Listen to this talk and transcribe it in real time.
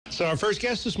So our first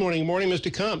guest this morning,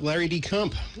 Mr. Kump, Larry D.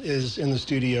 Kump, is in the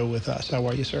studio with us. How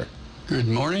are you, sir? Good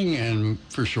morning, and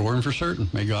for sure and for certain.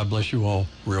 May God bless you all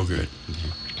real good.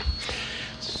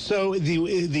 So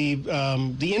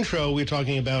the intro, we're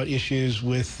talking about issues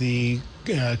with the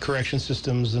correction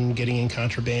systems and getting in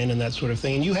contraband and that sort of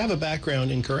thing. And you have a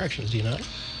background in corrections, do you not?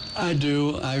 I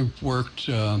do. I worked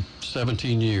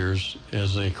 17 years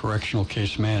as a correctional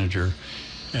case manager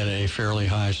at a fairly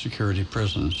high security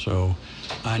prison, so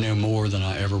I know more than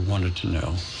I ever wanted to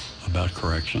know about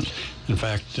corrections. In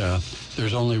fact,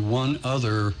 there's only one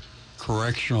other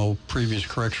previous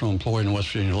correctional employee in the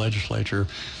West Virginia legislature,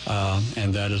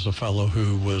 and that is a fellow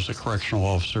who was a correctional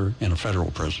officer in a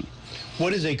federal prison.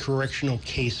 What is a correctional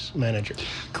case manager?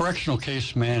 Correctional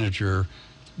case manager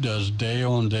does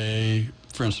day-on-day.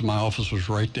 For instance, my office was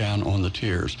right down on the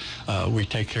tiers. We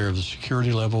take care of the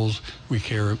security levels. We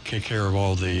take care of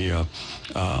all the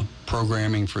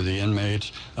programming for the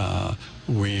inmates.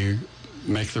 We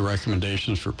make the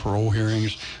recommendations for parole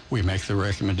hearings. We make the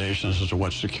recommendations as to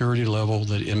what security level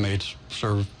that inmates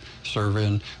serve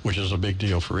in, which is a big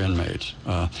deal for inmates.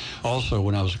 Also,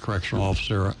 when I was a correctional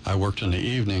officer, I worked in the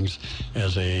evenings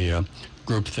as a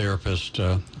group therapist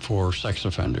for sex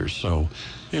offenders. So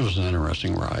it was an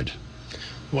interesting ride.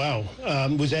 Wow.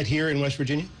 Was that here in West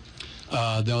Virginia?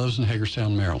 No, that was in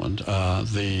Hagerstown, Maryland.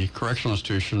 The correctional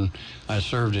institution I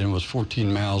served in was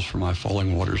 14 miles from my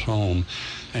Falling Waters home.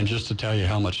 And just to tell you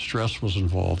how much stress was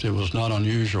involved, it was not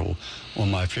unusual on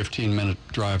my 15-minute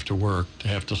drive to work to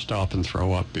have to stop and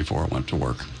throw up before I went to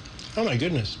work. Oh, my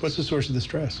goodness. What's the source of the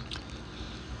stress?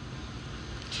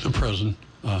 The prison,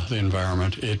 the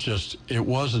environment. It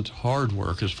wasn't hard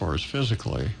work as far as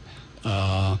physically.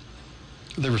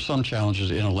 There were some challenges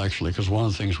intellectually, because one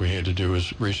of the things we had to do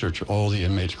is research all the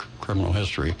inmates' criminal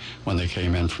history when they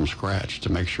came in from scratch to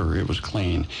make sure it was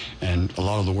clean. And a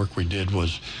lot of the work we did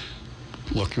was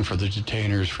looking for the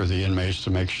detainers, for the inmates, to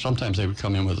make sure. Sometimes they would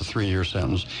come in with a 3-year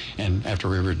sentence, and after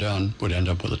we were done, would end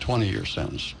up with a 20-year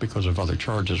sentence because of other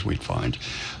charges we'd find.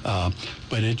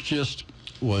 But it just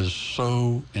was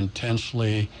so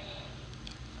intensely,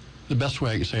 the best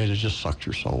way I can say it just sucked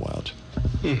your soul out.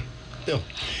 Bill.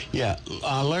 Yeah,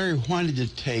 Larry, why did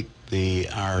it take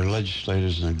our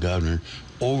legislators and the governor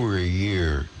over a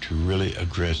year to really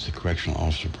address the correctional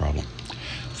officer problem?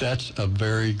 That's a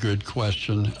very good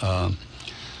question. Now,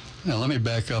 let me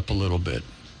back up a little bit.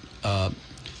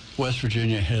 West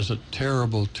Virginia has a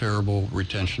terrible, terrible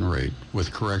retention rate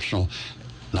with correctional,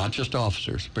 not just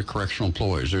officers, but correctional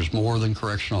employees. There's more than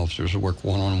correctional officers that work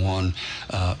one-on-one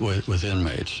with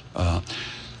inmates.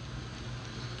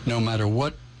 No matter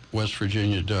what West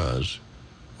Virginia does,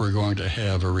 we're going to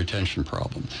have a retention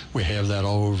problem. We have that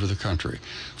all over the country.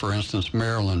 For instance,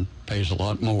 Maryland pays a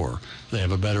lot more. They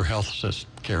have a better health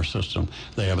care system.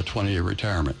 They have a 20-year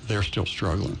retirement. They're still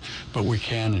struggling. But we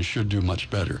can and should do much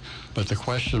better. But the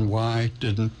question, why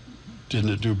didn't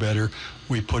it do better?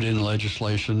 We put in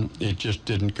legislation. It just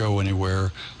didn't go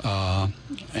anywhere.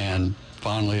 And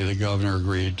finally, the governor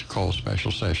agreed to call a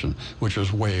special session, which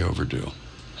was way overdue.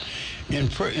 In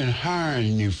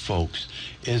hiring new folks,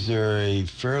 is there a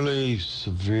fairly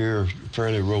severe,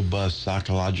 fairly robust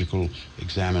psychological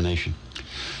examination?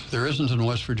 There isn't in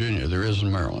West Virginia. There is in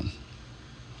Maryland.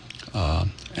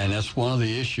 And that's one of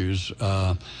the issues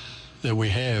that we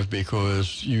have,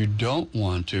 because you don't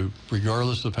want to,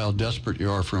 regardless of how desperate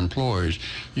you are for employees,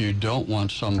 you don't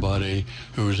want somebody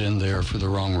who's in there for the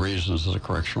wrong reasons as a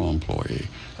correctional employee.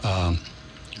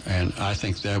 And I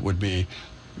think that would be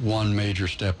one major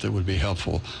step that would be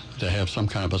helpful, to have some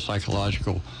kind of a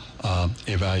psychological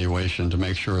evaluation to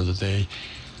make sure that they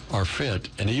are fit.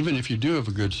 And even if you do have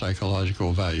a good psychological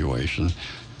evaluation,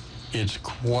 it's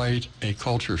quite a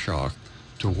culture shock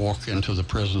to walk into the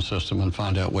prison system and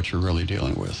find out what you're really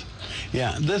dealing with.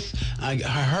 Yeah, I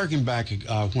harken back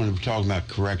when we were talking about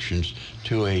corrections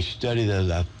to a study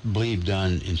that I believe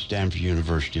done in Stanford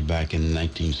University back in the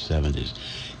 1970s.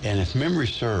 And if memory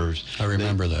serves, I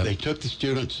remember that. They took the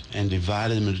students and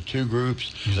divided them into two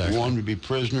groups. Exactly. One would be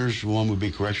prisoners, one would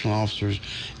be correctional officers.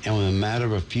 And within a matter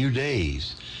of a few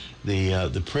days,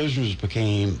 the prisoners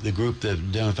became, the group that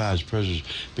identified as prisoners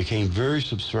became very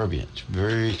subservient.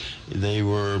 They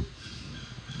were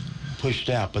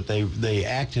pushed out, but they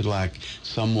acted like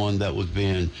someone that was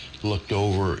being looked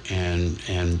over and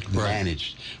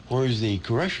managed. Whereas the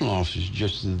correctional officers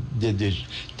just did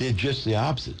just the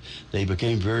opposite. They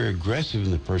became very aggressive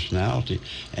in their personality,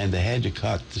 and they had to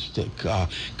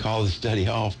call the study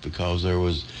off because there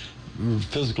was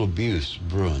physical abuse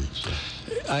brewing. So.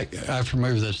 I'm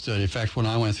familiar with that study. In fact, when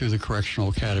I went through the Correctional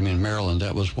Academy in Maryland,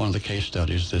 that was one of the case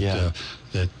studies that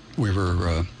that we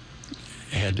were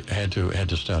had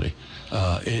to study.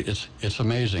 It's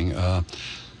amazing.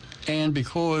 And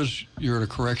because you're a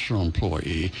correctional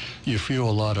employee, you feel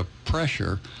a lot of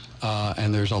pressure,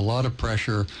 and there's a lot of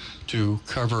pressure to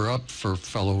cover up for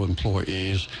fellow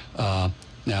employees.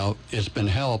 Now, it's been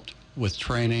helped with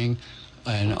training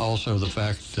and also the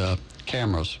fact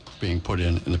cameras being put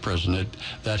in the prison.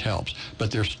 That helps.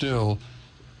 But there still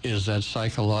is that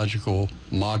psychological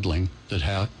modeling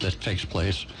that takes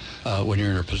place when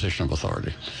you're in a position of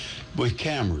authority. With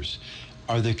cameras,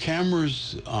 are there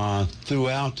cameras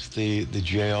throughout the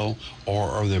jail, or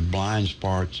are there blind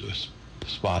spots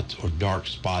or dark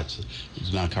spots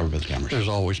that's not covered by the cameras? There's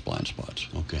always blind spots.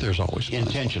 Okay. There's always blind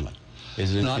intentionally. Spots.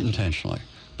 Is it not intentionally?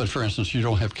 But for instance, you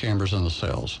don't have cameras in the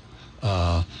cells,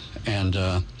 and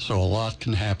so a lot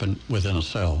can happen within a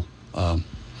cell,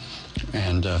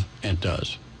 and it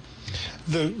does.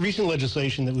 The recent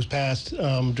legislation that was passed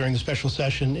during the special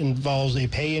session involves a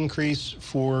pay increase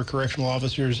for correctional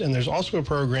officers, and there's also a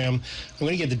program, I'm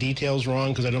going to get the details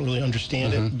wrong because I don't really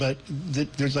understand it, but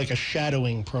there's like a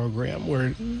shadowing program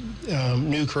where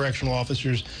new correctional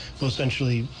officers will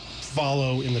essentially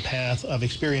follow in the path of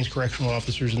experienced correctional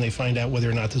officers, and they find out whether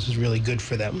or not this is really good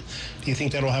for them. Do you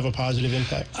think that'll have a positive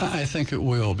impact? I think it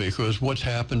will, because what's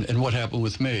happened, and what happened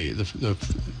with me, the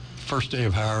first day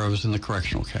of hire, I was in the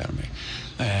Correctional Academy,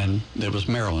 and it was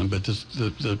Maryland, but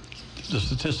the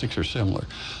statistics are similar.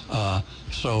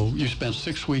 So you spent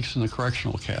 6 weeks in the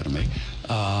Correctional Academy,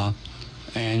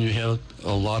 and you had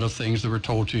a lot of things that were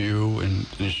told to you and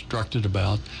instructed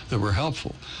about that were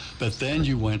helpful. But then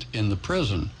you went in the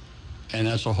prison, and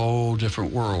that's a whole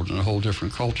different world and a whole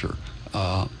different culture.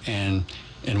 And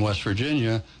in West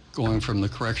Virginia, going from the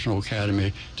Correctional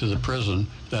Academy to the prison,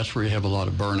 that's where you have a lot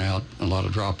of burnout and a lot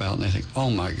of dropout, and they think, oh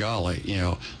my golly,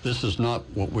 this is not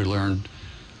what we learned.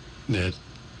 That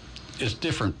it's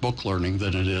different book learning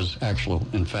than it is actual,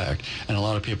 in fact. And a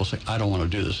lot of people say, I don't want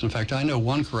to do this. In fact, I know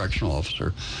one correctional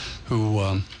officer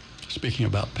who, speaking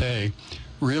about pay,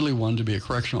 really wanted to be a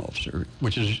correctional officer,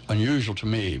 which is unusual to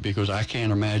me because I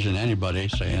can't imagine anybody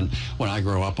saying, when I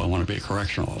grow up, I want to be a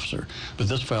correctional officer. But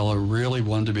this fellow really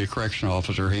wanted to be a correctional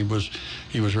officer. He was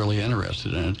really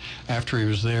interested in it. After he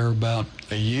was there about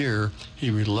a year, he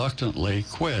reluctantly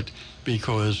quit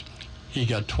because he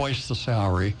got twice the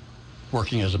salary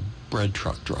working as a bread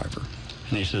truck driver.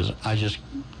 And he says,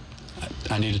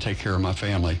 I need to take care of my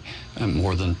family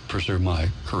more than pursue my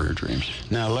career dreams.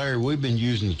 Now, Larry, we've been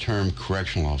using the term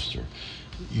correctional officer.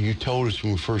 You told us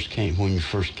when you first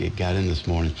got in this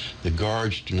morning, the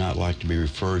guards do not like to be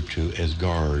referred to as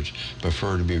guards,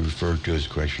 prefer to be referred to as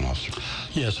correctional officers.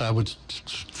 Yes, I would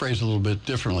phrase it a little bit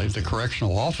differently. The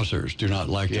correctional officers do not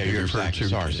like to be referred to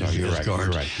as guards. You're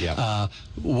right. Yeah.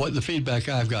 What the feedback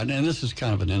I've gotten, and this is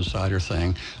kind of an insider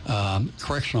thing,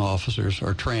 correctional officers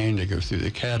are trained, they go through the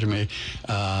academy,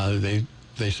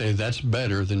 they say that's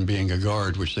better than being a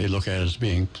guard, which they look at as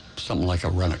being something like a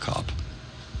rent-a-cop.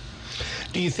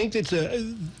 Do you think that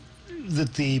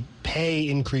the pay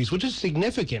increase, which is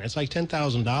significant, it's like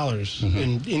 $10,000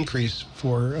 in increase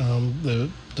for the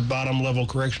bottom level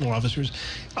correctional officers?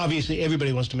 Obviously,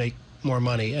 everybody wants to make more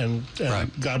money, and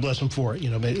God bless them for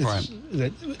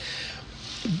it.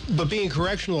 But being a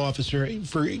correctional officer,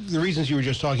 for the reasons you were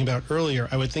just talking about earlier,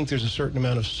 I would think there's a certain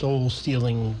amount of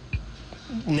soul-stealing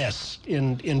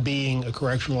in being a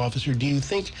correctional officer. Do you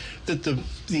think that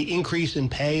the increase in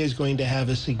pay is going to have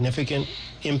a significant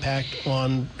impact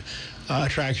on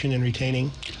attraction and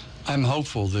retaining? I'm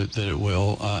hopeful that it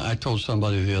will. I told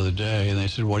somebody the other day, and they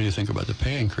said, what do you think about the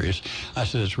pay increase? I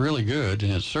said, it's really good,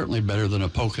 and it's certainly better than a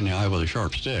poke in the eye with a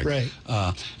sharp stick. Right.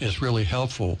 It's really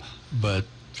helpful, but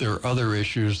there are other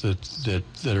issues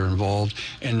that are involved,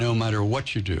 and no matter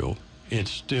what you do,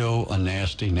 it's still a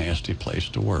nasty, nasty place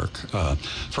to work.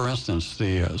 For instance,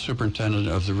 the superintendent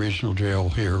of the regional jail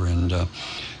here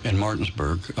in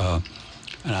Martinsburg,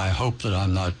 and I hope that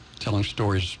I'm not telling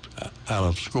stories out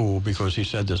of school because he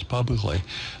said this publicly,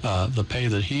 the pay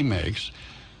that he makes,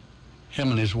 him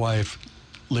and his wife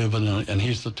live in, and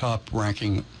he's the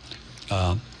top-ranking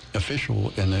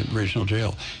official in the regional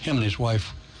jail. Him and his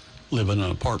wife live in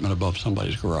an apartment above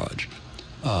somebody's garage.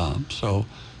 So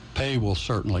pay will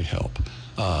certainly help.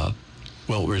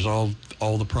 Will it resolve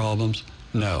all the problems?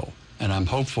 No. And I'm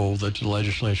hopeful that the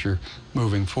legislature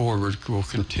moving forward will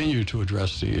continue to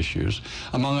address the issues,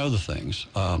 among other things.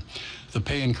 The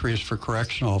pay increase for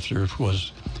correctional officers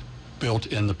was built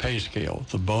in the pay scale.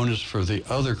 The bonus for the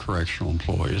other correctional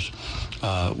employees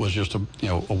was just a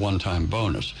one-time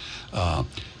bonus.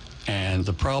 And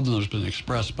the problem has been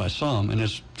expressed by some, and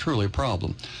it's truly a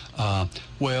problem.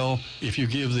 Well, if you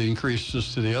give the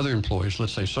increases to the other employees,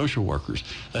 let's say social workers,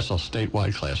 that's a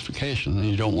statewide classification, and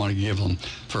you don't want to give them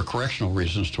for correctional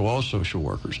reasons to all social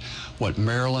workers. What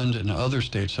Maryland and other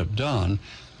states have done,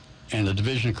 and the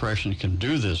Division of Correction can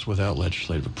do this without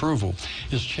legislative approval,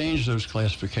 is change those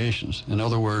classifications. In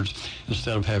other words,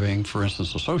 instead of having, for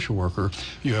instance, a social worker,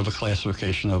 you have a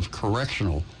classification of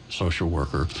correctional social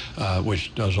worker,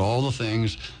 which does all the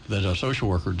things that a social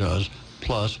worker does,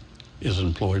 plus is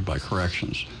employed by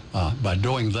corrections. By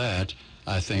doing that,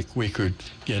 I think we could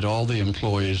get all the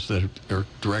employees that are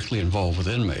directly involved with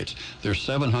inmates. There's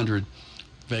 700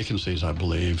 vacancies, I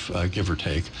believe, give or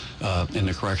take, in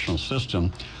the correctional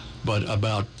system, but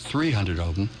about 300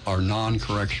 of them are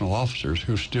non-correctional officers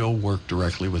who still work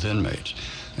directly with inmates.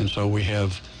 And so we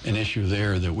have an issue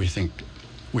there that we think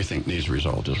needs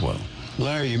resolved as well.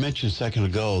 Larry, you mentioned a second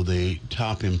ago the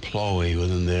top employee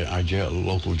within our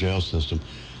local jail system.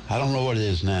 I don't know what it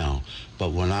is now,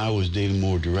 but when I was dealing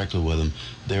more directly with them,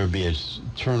 there would be a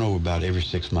turnover about every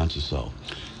 6 months or so.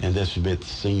 And this would be at the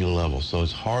senior level. So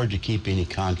it's hard to keep any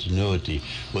continuity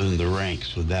within the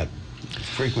ranks with that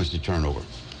frequency turnover.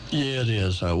 Yeah, it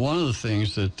is. One of the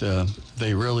things that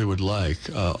they really would like,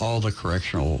 all the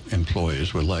correctional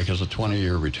employees would like, is a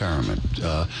 20-year retirement.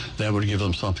 That would give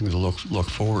them something to look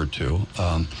forward to.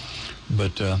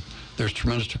 But there's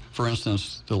tremendous, for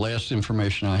instance, the last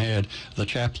information I had, the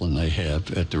chaplain they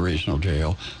have at the regional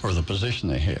jail, or the position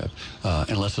they have,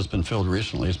 unless it's been filled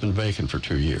recently, it's been vacant for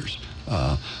 2 years.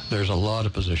 There's a lot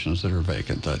of positions that are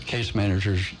vacant. Case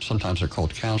managers, sometimes they're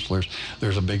called counselors,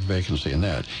 there's a big vacancy in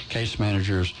that. Case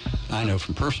managers, I know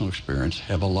from personal experience,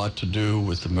 have a lot to do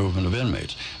with the movement of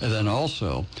inmates. And then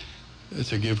also,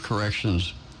 to give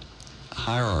corrections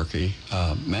hierarchy,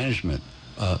 management,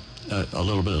 a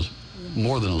little bit of,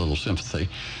 more than a little sympathy,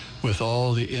 with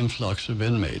all the influx of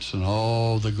inmates and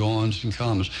all the goings and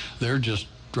comes. They're just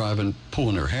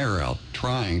pulling their hair out,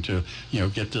 trying to,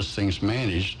 get this things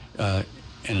managed,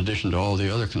 in addition to all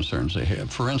the other concerns they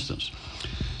have. For instance,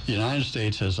 the United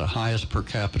States has the highest per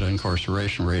capita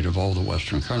incarceration rate of all the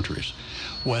Western countries.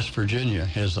 West Virginia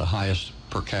has the highest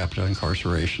per capita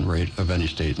incarceration rate of any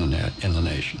state in the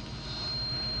nation.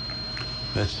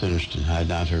 That's interesting. I had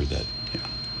not heard that.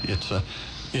 Yeah,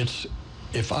 it's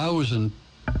if I was in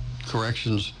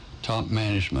corrections top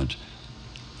management,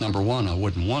 number one, I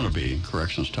wouldn't want to be in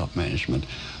corrections top management,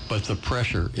 but the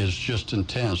pressure is just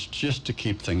intense just to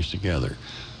keep things together,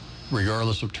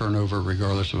 regardless of turnover,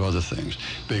 regardless of other things,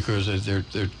 because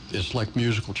it's like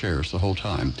musical chairs the whole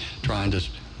time, trying to,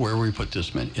 where do we put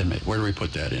this inmate, where do we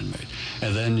put that inmate?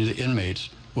 And then the inmates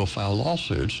will file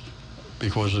lawsuits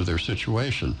because of their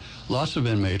situation. Lots of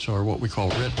inmates are what we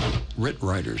call writ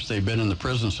writers. They've been in the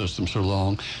prison system so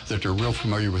long that they're real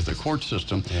familiar with the court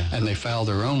system, and they file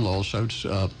their own lawsuits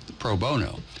pro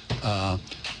bono.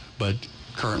 But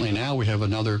currently now we have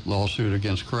another lawsuit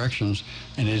against corrections,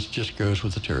 and it just goes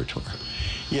with the territory.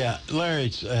 Yeah,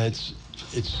 Larry,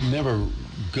 it's never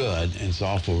good, and it's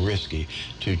awful risky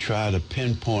to try to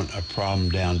pinpoint a problem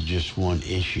down to just one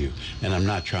issue, and I'm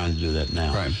not trying to do that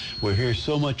now. Right. We hear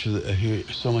so much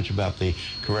about the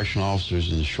correctional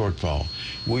officers and the shortfall.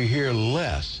 We hear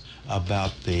less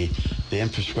about the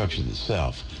infrastructure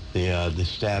itself, the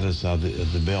status of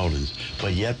the buildings.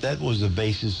 But yet that was the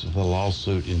basis of a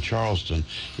lawsuit in Charleston.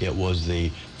 It was the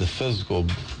physical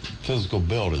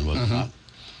building, was it not?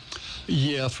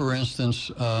 Yeah, for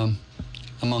instance,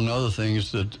 among other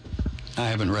things that I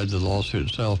haven't read the lawsuit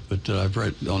itself, but I've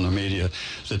read on the media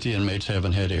that the inmates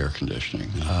haven't had air conditioning,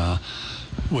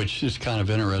 which is kind of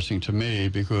interesting to me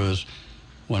because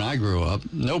when I grew up,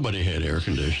 nobody had air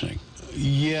conditioning.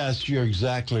 Yes, you're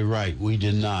exactly right. We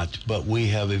did not, but we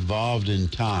have evolved in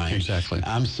time. Exactly.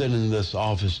 I'm sitting in this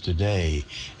office today,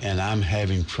 and I'm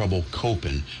having trouble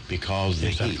coping because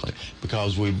of the heat.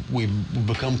 Because we've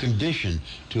become conditioned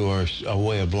to our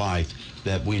way of life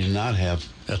that we did not have.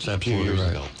 That's absolutely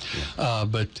right. Yeah.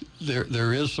 But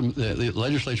there is some. The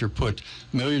legislature put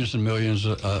millions and millions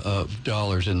of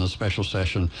dollars in the special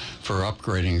session for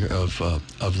upgrading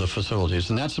of the facilities,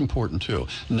 and that's important too.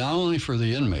 Not only for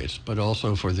the inmates, but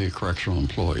also for the correctional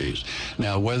employees.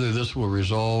 Now, whether this will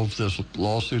resolve this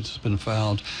lawsuit that's been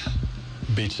filed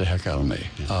beats the heck out of me.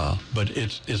 But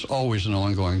it's always an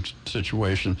ongoing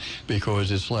situation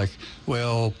because it's like,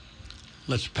 well,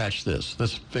 let's patch this,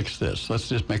 let's fix this, let's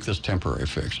just make this temporary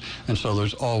fix. And so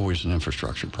there's always an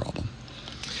infrastructure problem.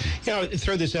 I'll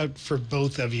throw this out for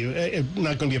both of you.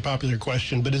 Not going to be a popular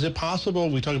question, but is it possible,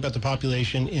 we talk about the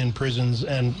population in prisons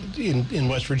and in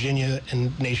West Virginia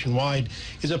and nationwide,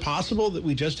 is it possible that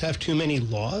we just have too many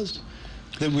laws?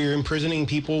 That we're imprisoning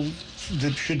people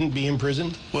that shouldn't be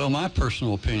imprisoned? Well, my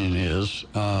personal opinion is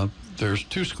there's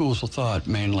two schools of thought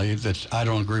mainly that I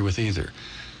don't agree with either.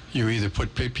 You either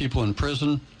put people in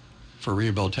prison for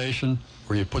rehabilitation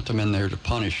or you put them in there to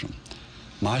punish them.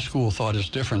 My school of thought is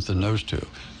different than those two.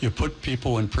 You put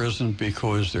people in prison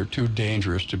because they're too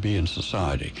dangerous to be in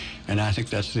society. And I think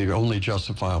that's the only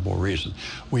justifiable reason.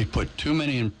 We put too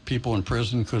many people in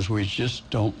prison because we just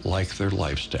don't like their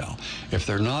lifestyle. If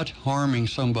they're not harming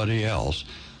somebody else,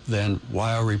 then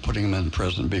why are we putting them in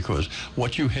prison? Because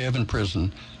what you have in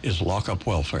prison is lockup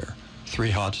welfare.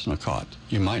 3 hots and a cot.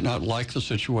 You might not like the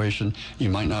situation, you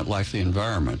might not like the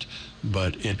environment,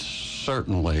 but it's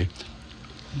certainly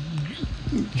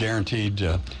guaranteed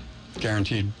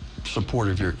support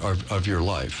of your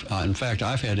life. In fact,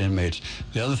 I've had inmates.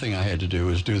 The other thing I had to do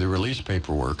is do the release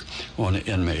paperwork on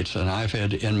inmates, and I've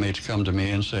had inmates come to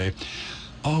me and say,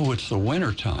 "Oh, it's the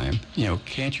winter time. You know,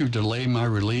 can't you delay my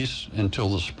release until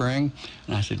the spring?"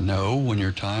 And I said, "No. When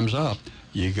your time's up,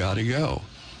 you got to go."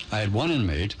 I had one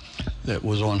inmate that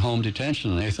was on home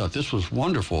detention, and they thought this was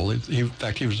wonderful. In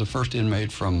fact, he was the first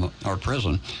inmate from our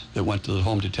prison that went to the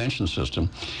home detention system.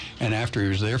 And after he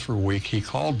was there for a week, he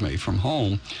called me from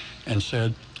home and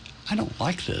said, "I don't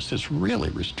like this. It's really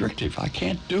restrictive. I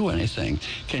can't do anything.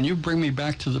 Can you bring me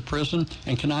back to the prison?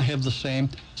 And can I have the same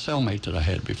cellmate that I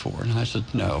had before?" And I said,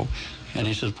 "No." And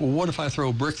he said, "Well, what if I throw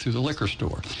a brick through the liquor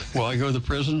store? Will I go to the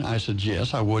prison?" I said,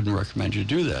 "Yes, I wouldn't recommend you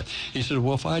do that." He said,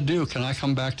 "Well, if I do, can I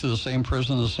come back to the same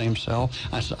prison, the same cell?"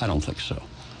 I said, "I don't think so."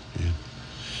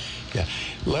 Yeah.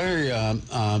 Larry,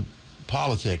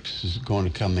 politics is going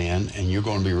to come in, and you're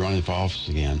going to be running for office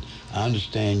again. I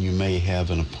understand you may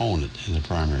have an opponent in the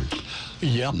primary.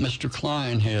 Yeah, Mr.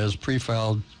 Klein has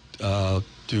pre-filed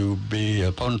to be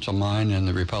opponents of mine in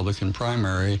the Republican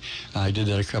primary. I did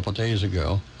that a couple of days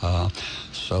ago.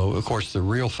 So, of course, the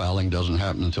real filing doesn't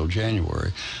happen until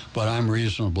January. But I'm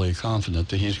reasonably confident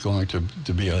that he's going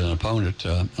to be an opponent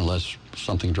unless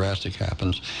something drastic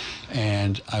happens.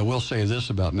 And I will say this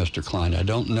about Mr. Klein. I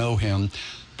don't know him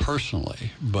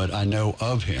personally, but I know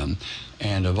of him.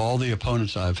 And of all the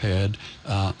opponents I've had,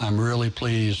 I'm really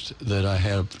pleased that I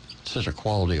have such a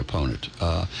quality opponent.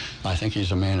 I think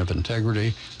he's a man of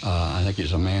integrity. I think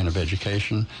he's a man of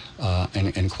education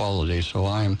and quality. So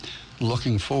I'm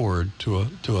looking forward to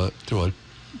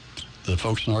the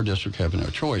folks in our district having no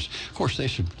choice. Of course, they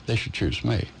should choose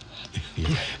me.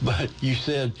 But you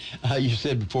said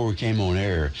before we came on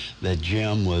air that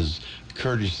Jim was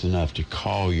courteous enough to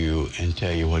call you and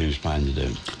tell you what he was planning to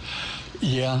do.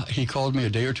 Yeah, he called me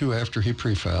a day or two after he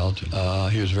pre-filed.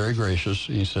 He was very gracious.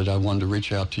 He said, "I wanted to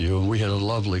reach out to you," and we had a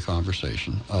lovely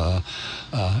conversation.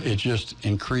 It just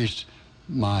increased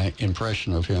my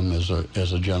impression of him as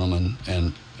a gentleman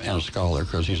and a scholar,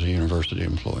 because he's a university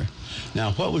employee.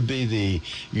 Now, what would be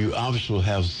you obviously will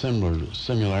have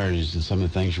similarities in some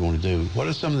of the things you want to do. What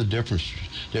are some of the difference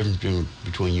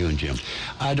between you and Jim?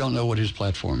 I don't know what his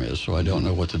platform is, so I don't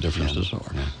know what the differences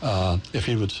are. Yeah. If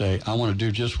he would say, "I want to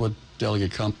do just what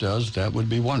Delegate Kump does," that would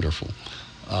be wonderful.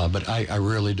 But I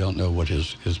really don't know what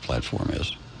his platform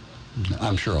is.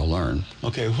 I'm sure I'll learn.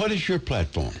 Okay, what is your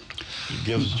platform?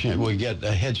 Give us a chance. We get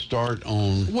a head start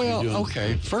on. Well,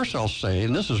 okay. First, I'll say,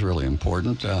 and this is really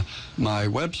important, my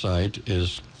website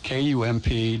is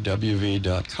kumpwv.com,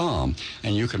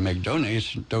 and you can make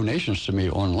donations to me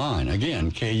online.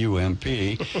 Again, kumpwv.com.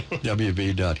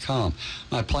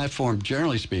 My platform,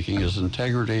 generally speaking, is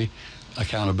integrity,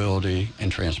 accountability, and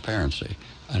transparency.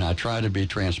 And I try to be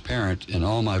transparent in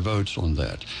all my votes on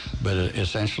that. But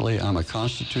essentially, I'm a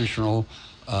constitutional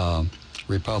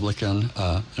Republican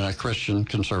and a Christian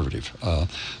conservative.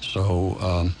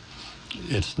 So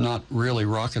it's not really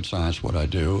rocket science what I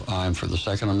do. I'm for the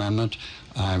Second Amendment.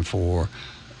 I'm for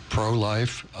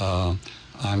pro-life.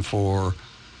 I'm for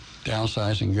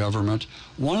downsizing government.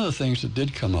 One of the things that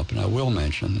did come up, and I will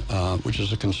mention, which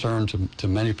is a concern to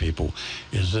many people,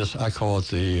 is this, I call it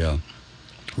the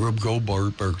Rube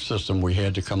Goldberg system we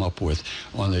had to come up with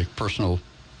on the personal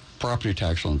property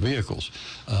tax on vehicles,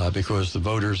 because the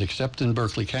voters, except in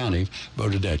Berkeley County,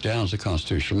 voted that down as a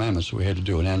constitutional amendment, so we had to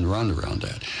do an end run around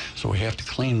that. So we have to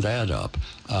clean that up.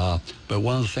 But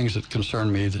one of the things that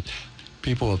concerned me, that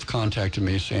people have contacted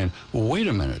me saying, "Well, wait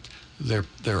a minute, there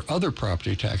are other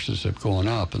property taxes that have gone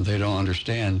up," and they don't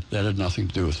understand that had nothing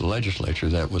to do with the legislature.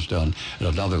 That was done at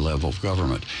another level of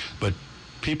government. But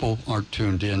people aren't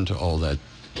tuned in to all that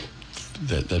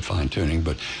that fine-tuning.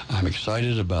 But I'm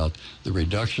excited about the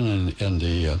reduction in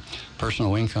the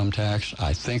personal income tax.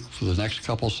 I think for the next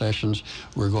couple sessions,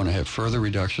 we're going to have further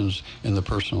reductions in the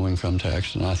personal income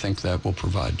tax, and I think that will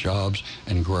provide jobs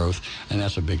and growth, and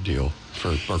that's a big deal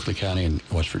for Berkeley County and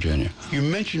West Virginia. You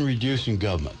mentioned reducing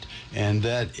government, and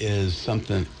that is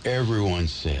something everyone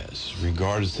says,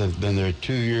 regardless of been there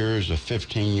 2 years or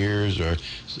 15 years or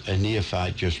a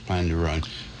neophyte just planning to run.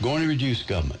 Going to reduce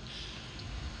government.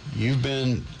 You've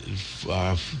been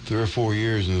 3 or 4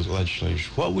 years in the legislature.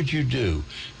 What would you do,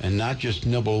 and not just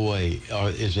nibble away?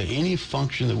 Is there any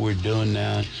function that we're doing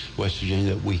now in West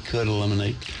Virginia that we could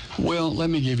eliminate? Well, let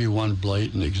me give you one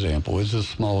blatant example. It's a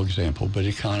small example, but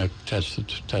it kind of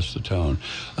tests the tone.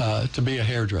 To be a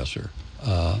hairdresser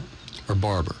or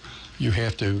barber, you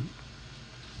have to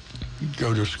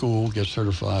go to school, get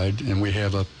certified, and we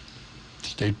have a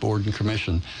state board and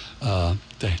commission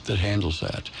that handles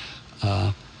that.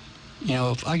 You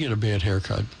know, if I get a bad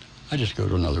haircut, I just go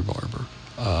to another barber.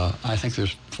 I think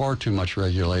there's far too much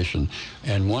regulation,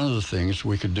 and one of the things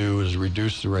we could do is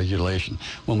reduce the regulation.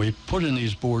 When we put in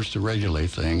these boards to regulate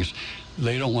things,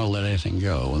 they don't want to let anything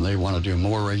go, and they want to do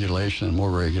more regulation and more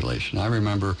regulation. I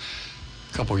remember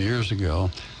a couple years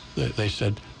ago, they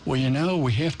said, well, you know,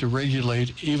 we have to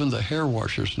regulate even the hair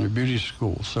washers in the beauty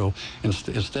school. So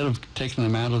instead of taking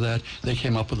them out of that, they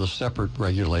came up with a separate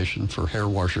regulation for hair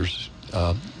washers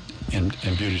in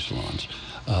beauty salons.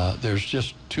 There's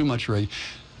just too much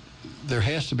there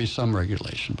has to be some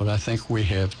regulation, but I think we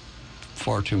have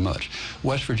far too much.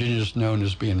 West Virginia is known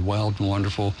as being wild and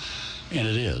wonderful, and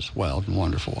it is wild and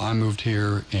wonderful. I moved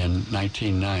here in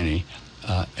 1990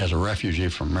 as a refugee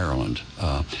from Maryland.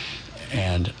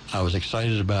 And I was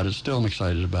excited about it, still am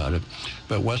excited about it,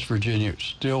 but West Virginia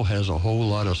still has a whole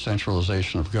lot of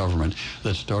centralization of government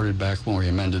that started back when we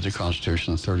amended the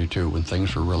Constitution in '32, when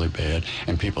things were really bad,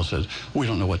 and people said, we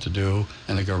don't know what to do,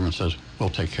 and the government says, we'll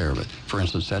take care of it. For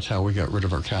instance, that's how we got rid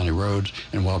of our county roads,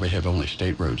 and why we have only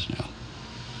state roads now.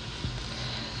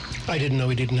 I didn't know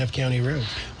we didn't have county roads.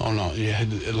 Oh, no. Yeah,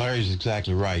 Larry's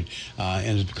exactly right.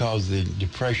 And it's because the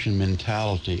Depression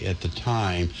mentality at the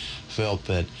time felt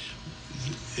that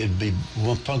it'd be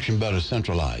function better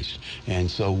centralized. And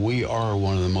so we are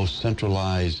one of the most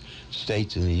centralized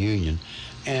states in the union.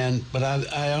 But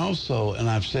I also, and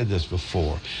I've said this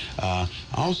before, I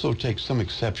also take some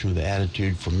exception with the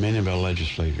attitude for many of our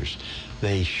legislators.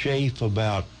 They chafe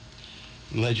about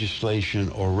legislation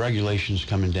or regulations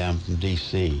coming down from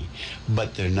D.C.,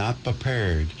 but they're not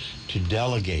prepared to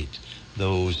delegate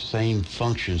those same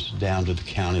functions down to the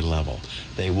county level.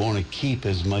 They want to keep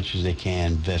as much as they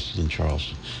can vested in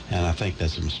Charleston, and I think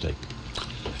that's a mistake.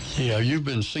 Yeah, you've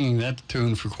been singing that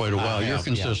tune for quite a while. You're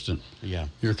consistent. Yeah.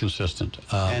 You're consistent.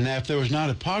 And if there was not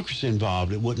hypocrisy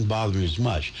involved, it wouldn't bother me as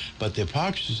much. But the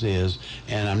hypocrisy is,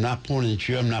 and I'm not pointing at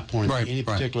you, I'm not pointing at any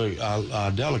particular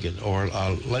delegate or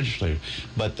legislator,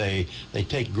 but they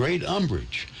take great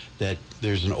umbrage that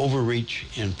there's an overreach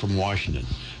from Washington,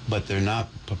 but they're not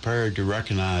prepared to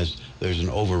recognize there's an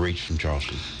overreach from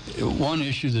Charleston. One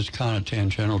issue that's kind of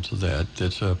tangential to that,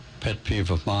 that's a pet peeve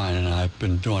of mine, and I've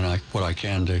been doing what I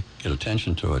can to get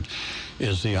attention to it,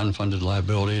 is the unfunded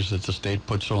liabilities that the state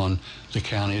puts on the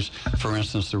counties. For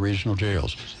instance, the regional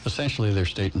jails. Essentially, they're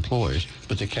state employees,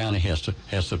 but the county has to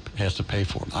pay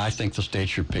for them. I think the state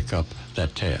should pick up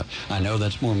that tab. I know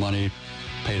that's more money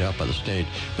paid out by the state,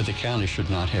 but the county should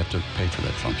not have to pay for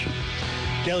that function.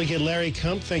 Delegate Larry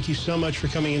Kump, thank you so much for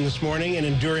coming in this morning and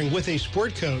enduring with a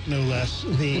sport coat, no less,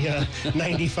 the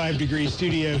 95-degree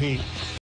studio heat.